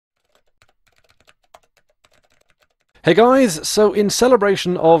Hey guys, so in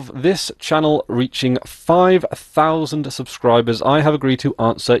celebration of this channel reaching 5,000 subscribers, I have agreed to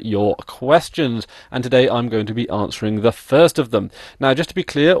answer your questions, and today I'm going to be answering the first of them. Now, just to be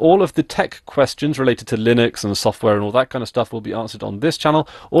clear, all of the tech questions related to Linux and software and all that kind of stuff will be answered on this channel.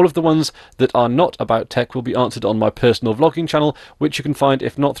 All of the ones that are not about tech will be answered on my personal vlogging channel, which you can find,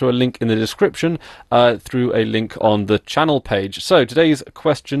 if not through a link in the description, through a link on the channel page. So today's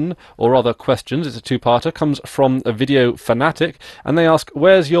question, or rather questions, it's a two-parter, comes from a video fanatic, and they ask,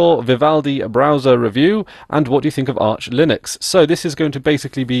 where's your Vivaldi browser review and what do you think of Arch Linux? So this is going to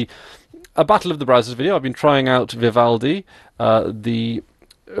basically be a battle of the browsers video. I've been trying out Vivaldi.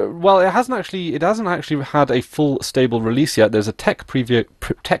 Well, it hasn't actually had a full stable release yet. There's a tech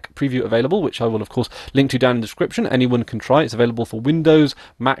preview available, which I will of course link to down in the description. Anyone can try. It's available for Windows,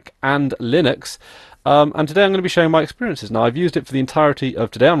 Mac and Linux. And today I'm going to be sharing my experiences. Now, I've used it for the entirety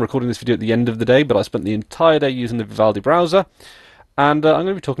of today. I'm recording this video at the end of the day, but I spent the entire day using the Vivaldi browser. And I'm going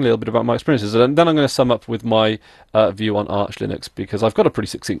to be talking a little bit about my experiences. And then I'm going to sum up with my view on Arch Linux, because I've got a pretty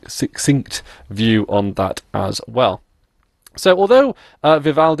succinct view on that as well. So although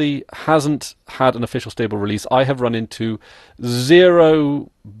Vivaldi hasn't had an official stable release, I have run into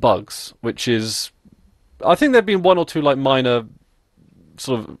 0 bugs, which is... I think there've been one or two like minor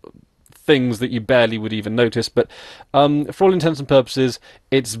sort of things that you barely would even notice, but for all intents and purposes,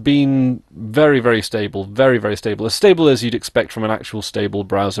 it's been very, very stable, very stable, as stable as you'd expect from an actual stable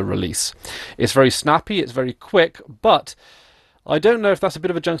browser release. It's very snappy, it's very quick, but I don't know if that's a bit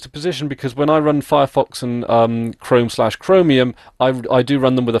of a juxtaposition, because when I run Firefox and Chrome/Chromium, I do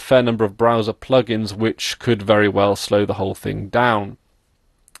run them with a fair number of browser plugins, which could very well slow the whole thing down.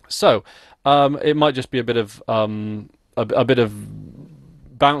 So it might just be a bit of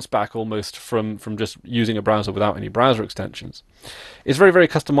bounce back almost from just using a browser without any browser extensions. It's very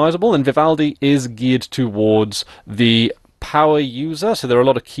customizable, and Vivaldi is geared towards the power user, so there are a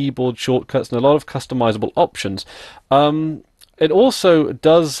lot of keyboard shortcuts and a lot of customizable options. It also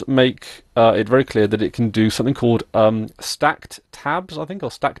does make it very clear that it can do something called stacked tabs, I think,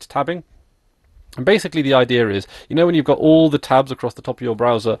 or stacked tabbing. And basically the idea is, you know when you've got all the tabs across the top of your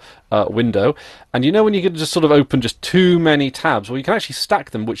browser window, and you know when you can just sort of open just too many tabs, well, you can actually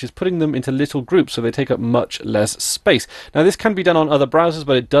stack them, which is putting them into little groups so they take up much less space. Now this can be done on other browsers,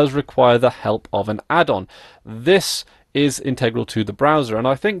 but it does require the help of an add-on. This is integral to the browser, and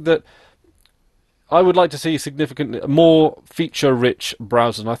I think that I would like to see significantly more feature-rich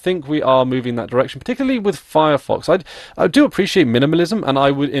browsers, and I think we are moving in that direction, particularly with Firefox. I do appreciate minimalism, and I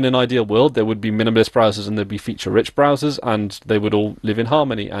would, in an ideal world, there would be minimalist browsers and there'd be feature-rich browsers, and they would all live in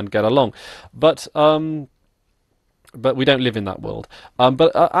harmony and get along. But we don't live in that world.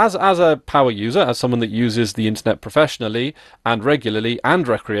 But as a power user, as someone that uses the internet professionally and regularly and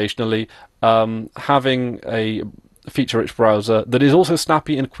recreationally, having a feature-rich browser that is also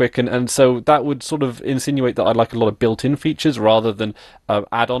snappy and quick, and so that would sort of insinuate that I'd like a lot of built-in features rather than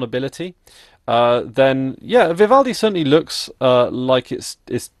add-on ability. Then yeah, Vivaldi certainly looks like it's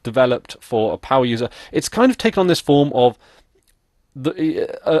developed for a power user. It's kind of taken on this form of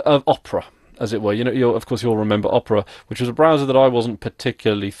Opera, as it were. You know, of course you'll remember Opera, which was a browser that I wasn't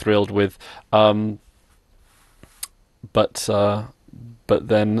particularly thrilled with, but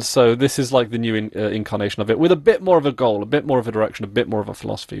then, so this is like the new incarnation of it, with a bit more of a goal, a bit more of a direction, a bit more of a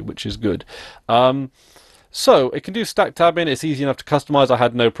philosophy, which is good. So it can do stack tabbing. It's easy enough to customize. I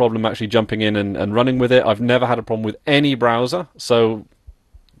had no problem actually jumping in and running with it. I've never had a problem with any browser, so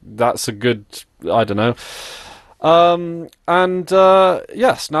that's a good, I don't know.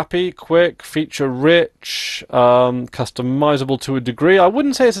 Yeah, snappy, quick, feature-rich, customizable to a degree. I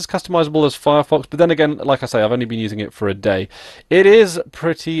wouldn't say it's as customizable as Firefox, but then again, like I say, I've only been using it for a day. It is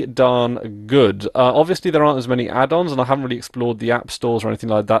pretty darn good. Obviously, there aren't as many add-ons, and I haven't really explored the app stores or anything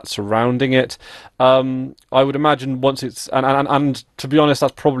like that surrounding it. I would imagine once it's... And to be honest,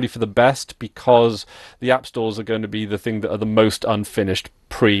 that's probably for the best, because the app stores are going to be the thing that are the most unfinished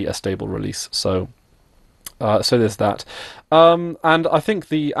pre a stable release. So there's that, and I think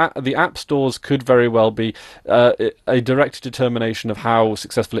the app stores could very well be a direct determination of how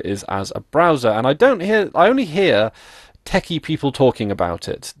successful it is as a browser. And I only hear techie people talking about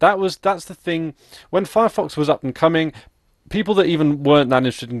it. That's the thing. When Firefox was up and coming, people that even weren't that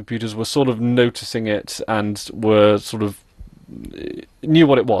interested in computers were sort of noticing it and were sort of knew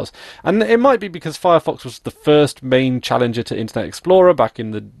what it was. And it might be because Firefox was the first main challenger to Internet Explorer back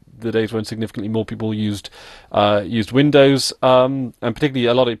in the days when significantly more people used Windows, and particularly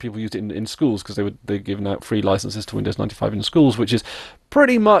a lot of people used it in schools, because they're giving out free licenses to Windows 95 in schools, which is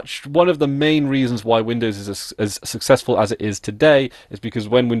pretty much one of the main reasons why Windows is as successful as it is today, is because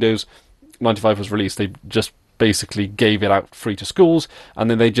when Windows 95 was released, they just basically gave it out free to schools, and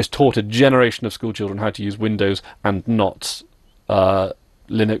then they just taught a generation of school children how to use Windows and not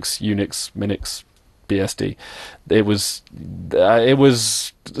Linux, Unix, Minix, BSD. It was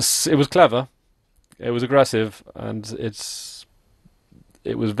clever, it was aggressive, and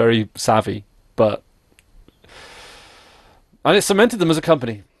it was very savvy, but and it cemented them as a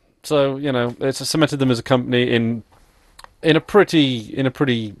company. So it's cemented them as a company in a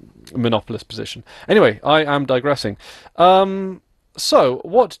pretty monopolist position. Anyway, I am digressing. So,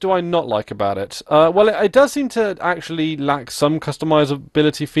 what do I not like about it? Well, it does seem to actually lack some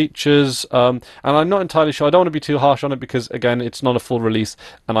customizability features, and I'm not entirely sure. I don't want to be too harsh on it because, again, it's not a full release,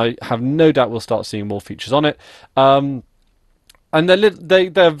 and I have no doubt we'll start seeing more features on it. And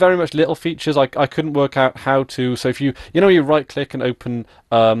they're very much little features. I couldn't work out how to. So if you right click and open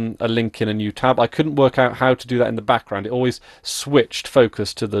a link in a new tab, I couldn't work out how to do that in the background. It always switched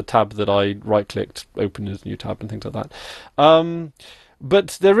focus to the tab that I right clicked, opened as a new tab, and things like that.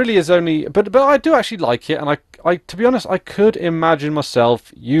 But there really is only. But I do actually like it, and I to be honest, I could imagine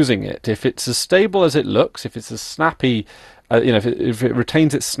myself using it if it's as stable as it looks, if it's as snappy. If it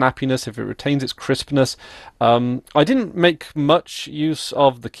retains its snappiness, if it retains its crispness. I didn't make much use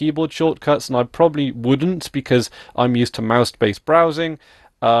of the keyboard shortcuts, and I probably wouldn't because I'm used to mouse-based browsing.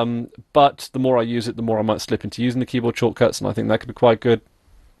 But the more I use it, the more I might slip into using the keyboard shortcuts, and I think that could be quite good.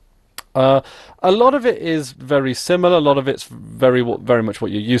 A lot of it is very similar. A lot of it's very much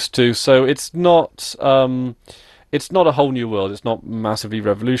what you're used to. So it's not. It's not a whole new world. It's not massively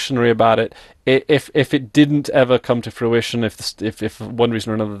revolutionary about it. If it didn't ever come to fruition, if for one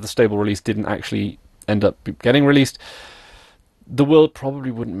reason or another the stable release didn't actually end up getting released, the world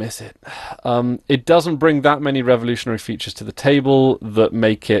probably wouldn't miss it. It doesn't bring that many revolutionary features to the table that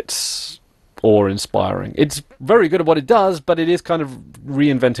make it awe-inspiring. It's very good at what it does, but it is kind of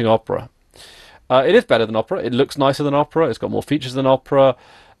reinventing Opera. It is better than Opera. It looks nicer than Opera. It's got more features than Opera,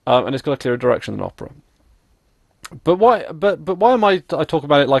 and it's got a clearer direction than Opera. But why? But why am I talk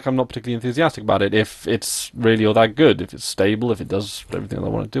about it like I'm not particularly enthusiastic about it? If it's really all that good, if it's stable, if it does everything that I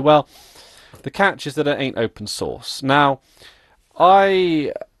want to do, well, the catch is that it ain't open source. Now,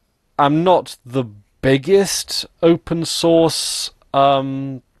 I am not the biggest open source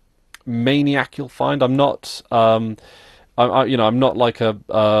maniac you'll find. I'm not. I'm not like a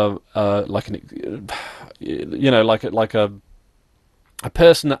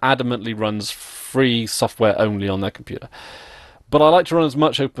person that adamantly runs free software only on their computer. But I like to run as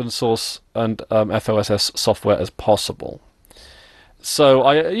much open source and FOSS software as possible. So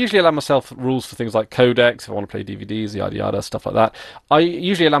I usually allow myself rules for things like codecs, if I want to play DVDs, yada yada, stuff like that. I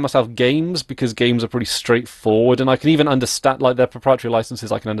usually allow myself games because games are pretty straightforward, and I can even understand, like their proprietary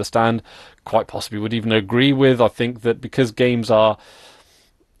licenses I can understand, quite possibly would even agree with. I think that because games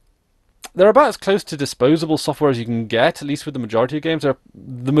they're about as close to disposable software as you can get, at least with the majority of games.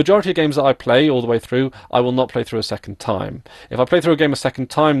 The majority of games that I play all the way through, I will not play through a second time. If I play through a game a second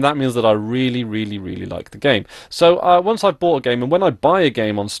time, that means that I really, really, really like the game. So once I've bought a game, and when I buy a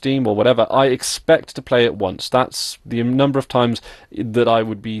game on Steam or whatever, I expect to play it once. That's the number of times that I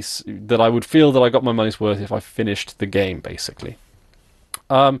would feel that I got my money's worth if I finished the game, basically.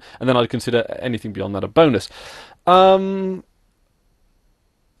 And then I'd consider anything beyond that a bonus.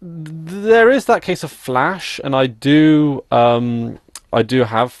 There is that case of Flash, and I do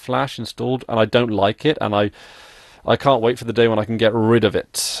have Flash installed, and I don't like it, and I can't wait for the day when I can get rid of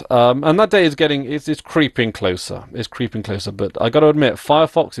it. And that day is it's creeping closer. It's creeping closer, but I got to admit,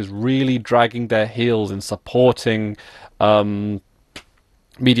 Firefox is really dragging their heels in supporting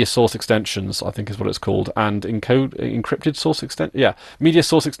media source extensions, I think is what it's called, and encrypted source media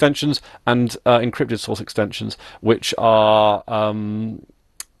source extensions and encrypted source extensions, which are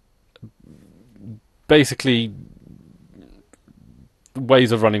basically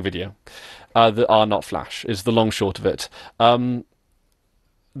ways of running video that are not Flash, is the long short of it.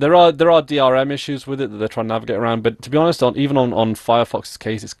 There are DRM issues with it that they're trying to navigate around, but to be honest, even on Firefox's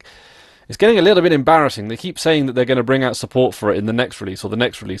case, it's getting a little bit embarrassing. They keep saying that they're going to bring out support for it in the next release, or the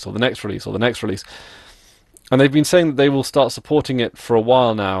next release, or the next release, or the next release. And they've been saying that they will start supporting it for a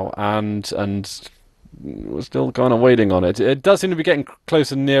while now, and we're still kind of waiting on it. It does seem to be getting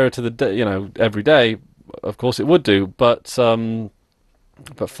closer and nearer to the day, every day. Of course, it would do, but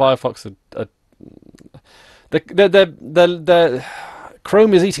Firefox, they're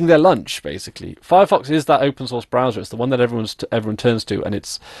Chrome is eating their lunch, basically. Firefox is that open source browser. It's the one that everyone turns to, and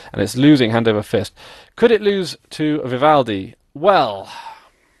it's losing hand over fist. Could it lose to Vivaldi? Well,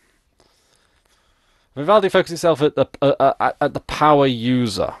 Vivaldi focuses itself at the power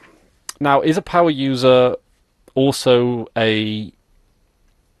user. Now, is a power user also a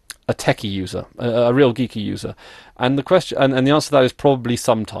a techie user, a real geeky user? And the question, and the answer to that is probably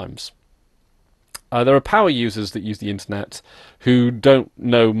sometimes. There are power users that use the internet who don't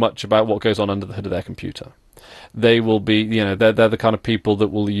know much about what goes on under the hood of their computer. They will be, they're the kind of people that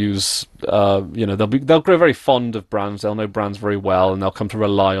will use, they'll grow very fond of brands. They'll know brands very well, and they'll come to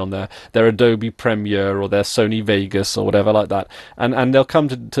rely on their Adobe Premiere or their Sony Vegas or whatever like that, and they'll come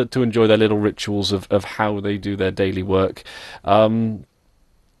to enjoy their little rituals of how they do their daily work.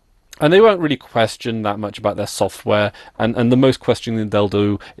 And they won't really question that much about their software. And the most questioning they'll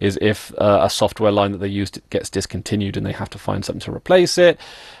do is if a software line that they used gets discontinued and they have to find something to replace it.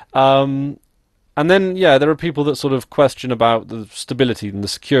 And then, there are people that sort of question about the stability and the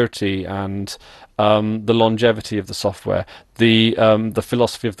security and the longevity of the software, the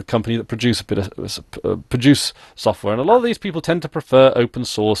philosophy of the company that produce software. And a lot of these people tend to prefer open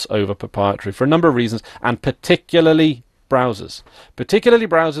source over proprietary for a number of reasons, and particularly browsers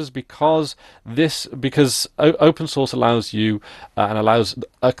because open source allows you and allows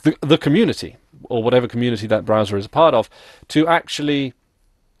the community, or whatever community that browser is a part of, to actually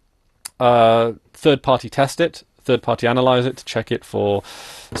third-party test it, third-party analyze it, to check it for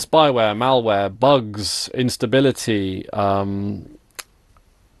spyware, malware, bugs, instability, and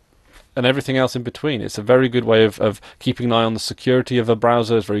everything else in between. It's a very good way of keeping an eye on the security of a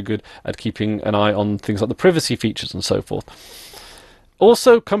browser. It's very good at keeping an eye on things like the privacy features and so forth.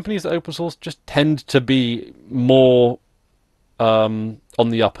 Also, companies that open source just tend to be more on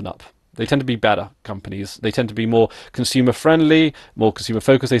the up and up. They tend to be better companies. They tend to be more consumer friendly, more consumer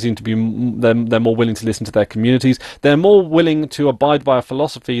focused. They seem to be they're more willing to listen to their communities. They're more willing to abide by a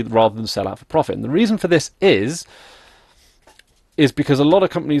philosophy rather than sell out for profit. And the reason for this is because a lot of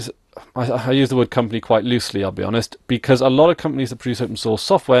companies, I use the word company quite loosely, I'll be honest, because a lot of companies that produce open source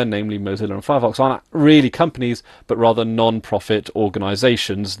software, namely Mozilla and Firefox, aren't really companies, but rather non-profit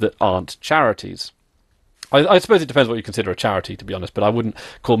organizations that aren't charities. I suppose it depends what you consider a charity, to be honest, but I wouldn't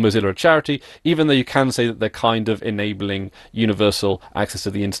call Mozilla a charity, even though you can say that they're kind of enabling universal access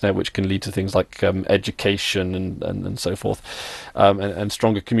to the internet, which can lead to things like education and so forth, and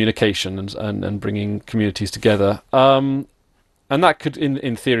stronger communication and bringing communities together. And that could,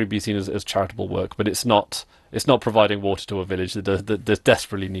 in theory, be seen as charitable work, but it's not. It's not providing water to a village that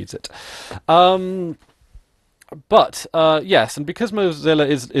desperately needs it. But yes, and because Mozilla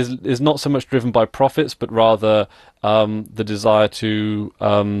is not so much driven by profits, but rather the desire to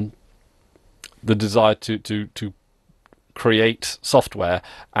create software,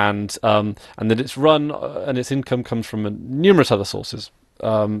 and that it's run and its income comes from numerous other sources,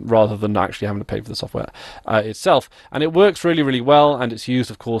 rather than actually having to pay for the software itself. And it works really, really well, and it's used,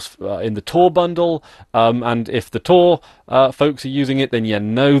 of course, in the Tor bundle. And if the Tor folks are using it, then you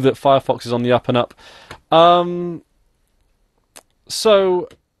know that Firefox is on the up and up. So,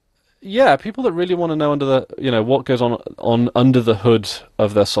 yeah, people that really want to know what goes on under the hood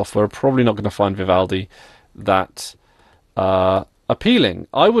of their software are probably not going to find Vivaldi that appealing.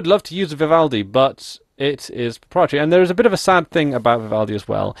 I would love to use Vivaldi, but it is proprietary. And there is a bit of a sad thing about Vivaldi as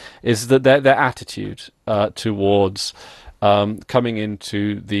well, is that their attitude towards coming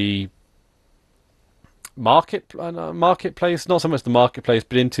into the marketplace, not so much the marketplace,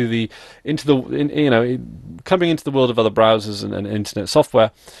 but coming into the world of other browsers and internet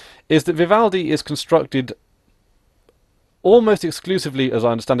software, is that Vivaldi is constructed almost exclusively, as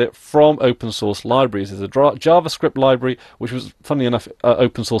I understand it, from open source libraries. There's a JavaScript library, which was, funnily enough,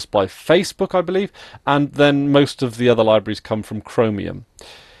 open sourced by Facebook, I believe, and then most of the other libraries come from Chromium.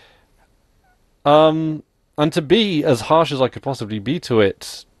 And to be as harsh as I could possibly be to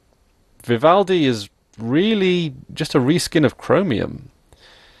it, Vivaldi is really just a reskin of Chromium.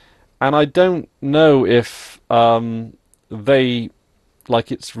 And I don't know if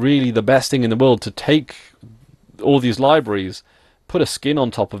it's really the best thing in the world to take all these libraries, put a skin on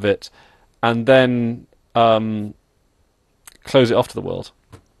top of it, and then close it off to the world.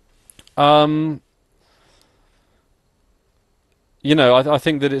 I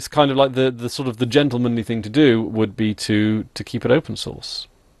think that it's kind of like the sort of the gentlemanly thing to do would be to keep it open source.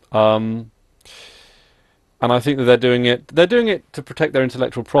 And I think that they're doing it to protect their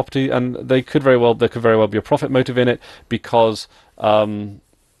intellectual property, and there could very well be a profit motive in it, because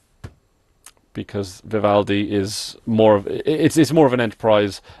Vivaldi is more of an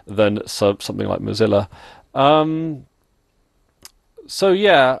enterprise than something like Mozilla. So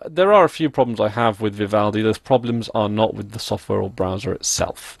yeah, there are a few problems I have with Vivaldi. Those problems are not with the software or browser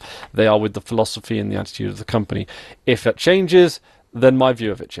itself. They are with the philosophy and the attitude of the company. If it changes, then my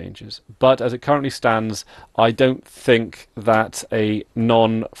view of it changes. But as it currently stands, I don't think that a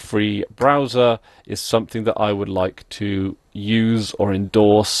non-free browser is something that I would like to use or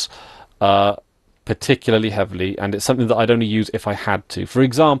endorse particularly heavily, and it's something that I'd only use if I had to. For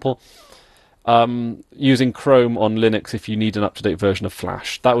example, using Chrome on Linux if you need an up-to-date version of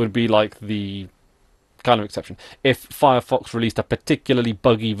Flash. That would be like the kind of exception. If Firefox released a particularly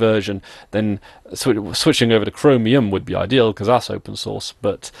buggy version, then switching over to Chromium would be ideal because that's open source.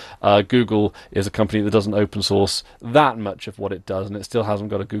 But Google is a company that doesn't open source that much of what it does, and it still hasn't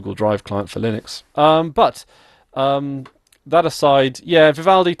got a Google Drive client for Linux. That aside, yeah,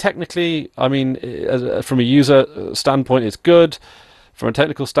 Vivaldi technically, I mean, from a user standpoint, it's good. From a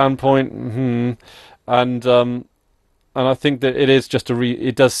technical standpoint, and I think that it is just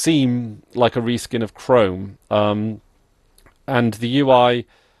it does seem like a reskin of Chrome. And the UI,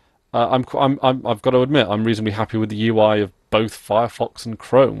 I've got to admit, I'm reasonably happy with the UI of both Firefox and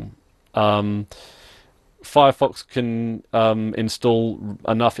Chrome. Firefox can install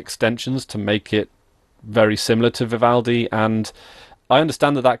enough extensions to make it very similar to Vivaldi, and I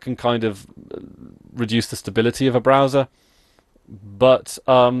understand that that can kind of reduce the stability of a browser. But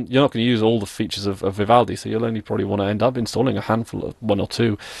you're not going to use all the features of Vivaldi, so you'll only probably want to end up installing a handful of one or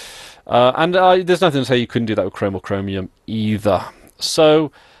two. And there's nothing to say you couldn't do that with Chrome or Chromium either.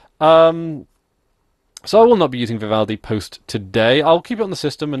 So I will not be using Vivaldi post today. I'll keep it on the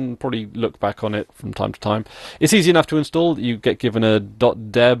system and probably look back on it from time to time. It's easy enough to install. You get given a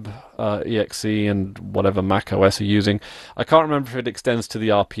 .deb exe and whatever Mac OS you're using. I can't remember if it extends to the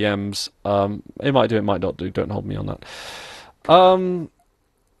RPMs. It might do, it might not do. Don't hold me on that.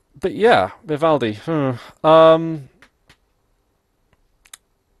 But yeah, Vivaldi.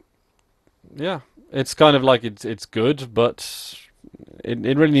 Yeah, it's kind of like it's good, but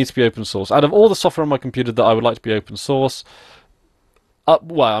it really needs to be open source. Out of all the software on my computer that I would like to be open source,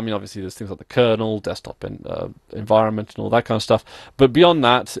 well, I mean, obviously there's things like the kernel, desktop environment, and all that kind of stuff. But beyond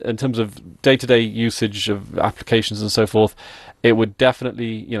that, in terms of day-to-day usage of applications and so forth, it would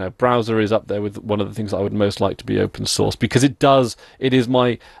definitely, browser is up there with one of the things that I would most like to be open source, because it is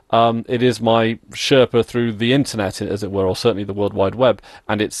my Sherpa through the internet, as it were, or certainly the World Wide Web,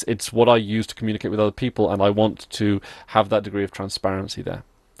 and it's what I use to communicate with other people, and I want to have that degree of transparency there.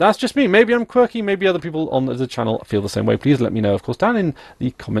 That's just me. Maybe I'm quirky. Maybe other people on the channel feel the same way. Please let me know, of course, down in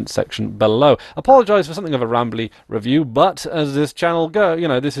the comment section below. Apologise for something of a rambly review, but as this channel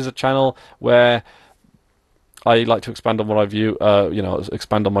this is a channel where I like to expand on what I view,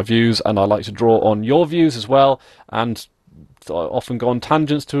 expand on my views, and I like to draw on your views as well, and I often go on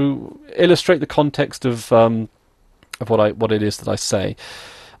tangents to illustrate the context of what it is that I say.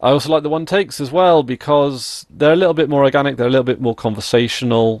 I also like the one takes as well because they're a little bit more organic, they're a little bit more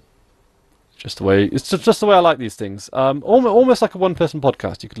conversational. It's just the way I like these things. Almost like a one-person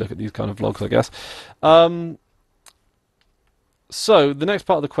podcast. You could look at these kind of vlogs, I guess. So the next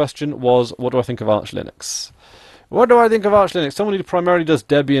part of the question was, what do I think of Arch Linux? What do I think of Arch Linux? Someone who primarily does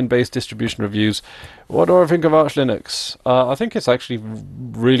Debian-based distribution reviews. What do I think of Arch Linux? I think it's actually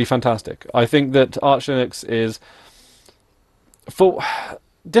really fantastic. I think that Arch Linux is for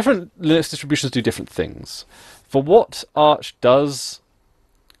different Linux distributions do different things. For what Arch does,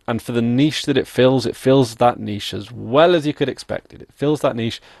 and for the niche that it fills that niche as well as you could expect it. It fills that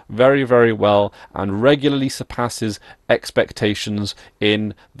niche very, very well and regularly surpasses expectations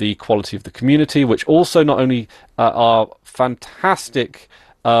in the quality of the community, which also not only are fantastic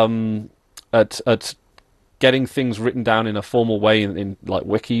at getting things written down in a formal way in like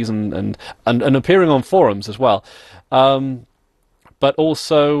wikis and appearing on forums as well. But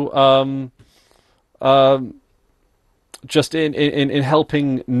also just in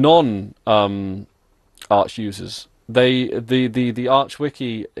helping non Arch users. The Arch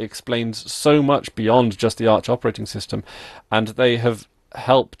wiki explains so much beyond just the Arch operating system, and they have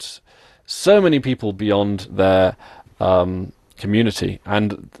helped so many people beyond their community,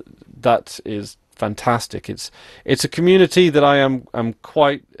 and that is fantastic. It's a community that I am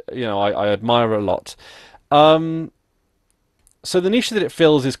quite, I admire a lot. So the niche that it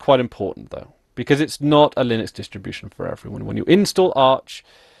fills is quite important, though, because it's not a Linux distribution for everyone. When you install Arch,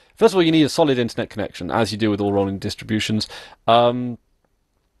 first of all, you need a solid internet connection, as you do with all rolling distributions. You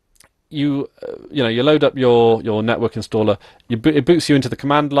load up your network installer. It boots you into the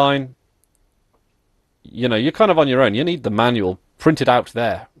command line. You're kind of on your own. You need the manual printed out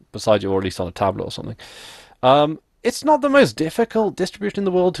there beside you, or at least on a tablet or something. It's not the most difficult distribution in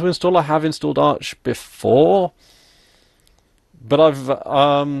the world to install. I have installed Arch before. But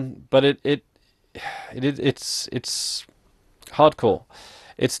it's hardcore.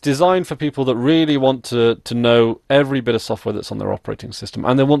 It's designed for people that really want to know every bit of software that's on their operating system,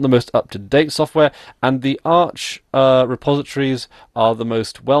 and they want the most up-to-date software. And the Arch repositories are the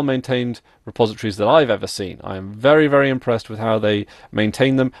most well-maintained repositories that I've ever seen. I am very, very impressed with how they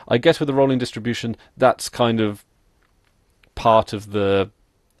maintain them. I guess with the rolling distribution, that's kind of part of the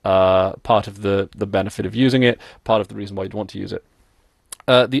benefit of using it, part of the reason why you'd want to use it.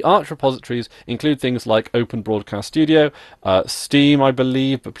 The Arch repositories include things like Open Broadcast Studio, Steam, I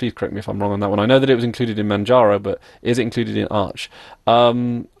believe, but please correct me if I'm wrong on that one. I know that it was included in Manjaro, but is it included in Arch?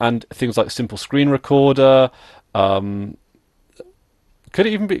 And things like Simple Screen Recorder. Could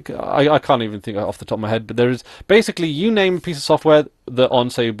it even be? I can't even think off the top of my head, but there is basically, you name a piece of software that on,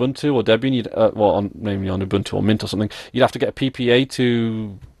 say, Ubuntu or Debian, namely on Ubuntu or Mint or something, you'd have to get a PPA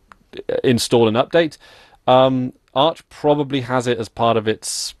to install and update. Arch probably has it as part of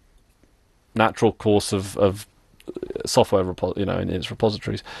its natural course of software, in its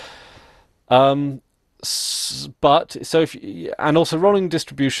repositories. And also rolling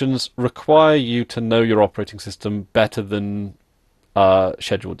distributions require you to know your operating system better than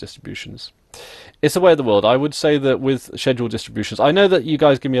scheduled distributions. It's the way of the world. I would say that with scheduled distributions, I know that you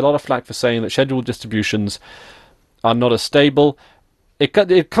guys give me a lot of flack for saying that scheduled distributions are not as stable. It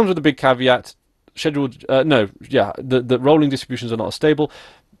comes with a big caveat. The rolling distributions are not as stable,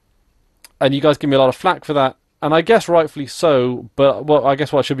 and you guys give me a lot of flack for that, and I guess rightfully so. But I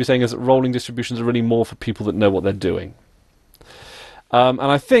guess what I should be saying is that rolling distributions are really more for people that know what they're doing. And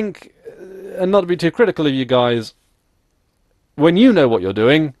I think, and not to be too critical of you guys, when you know what you're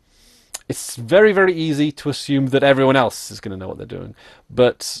doing, it's very, very easy to assume that everyone else is going to know what they're doing,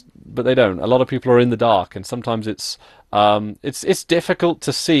 but they don't. A lot of people are in the dark, and sometimes it's difficult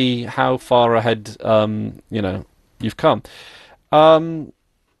to see how far ahead you've come.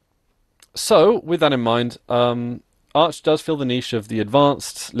 So with that in mind, Arch does fill the niche of the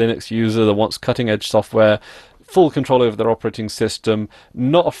advanced Linux user that wants cutting-edge software, full control over their operating system,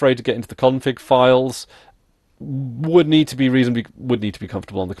 not afraid to get into the config files, would need to be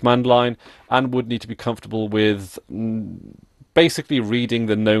comfortable on the command line, and would need to be comfortable with basically reading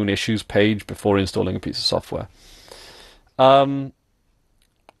the known issues page before installing a piece of software. Arch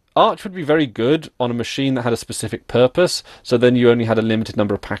would be very good on a machine that had a specific purpose, so then you only had a limited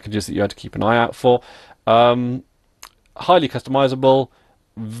number of packages that you had to keep an eye out for. Highly customizable,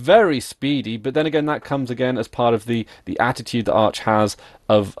 very speedy, but then again that comes again as part of the attitude that Arch has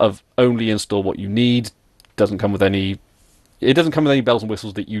of only install what you need. It doesn't come with any bells and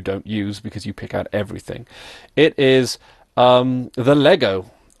whistles that you don't use because you pick out everything. It is the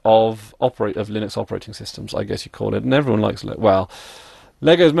Lego of Linux operating systems, I guess you call it, and everyone likes Lego.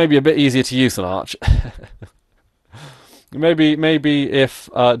 Lego's maybe a bit easier to use than Arch. maybe if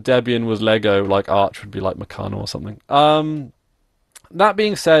Debian was Lego, like Arch would be like Meccano or something. That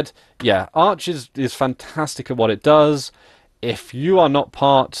being said, yeah, Arch is fantastic at what it does. If you are not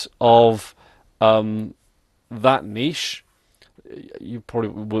part of that niche, you probably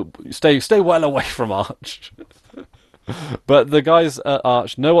will stay well away from Arch. But the guys at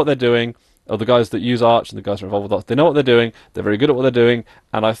Arch know what they're doing, or the guys that use Arch and the guys who are involved with Arch, they know what they're doing, they're very good at what they're doing,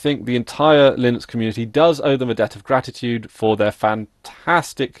 and I think the entire Linux community does owe them a debt of gratitude for their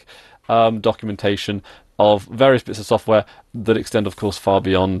fantastic documentation of various bits of software that extend, of course, far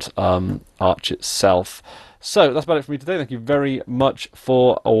beyond Arch itself. So that's about it for me today. Thank you very much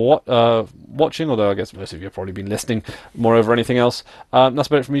for watching, although I guess most of you have probably been listening more over anything else. That's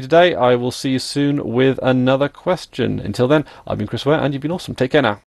about it for me today. I will see you soon with another question. Until then, I've been Chris Ware, and you've been awesome. Take care now.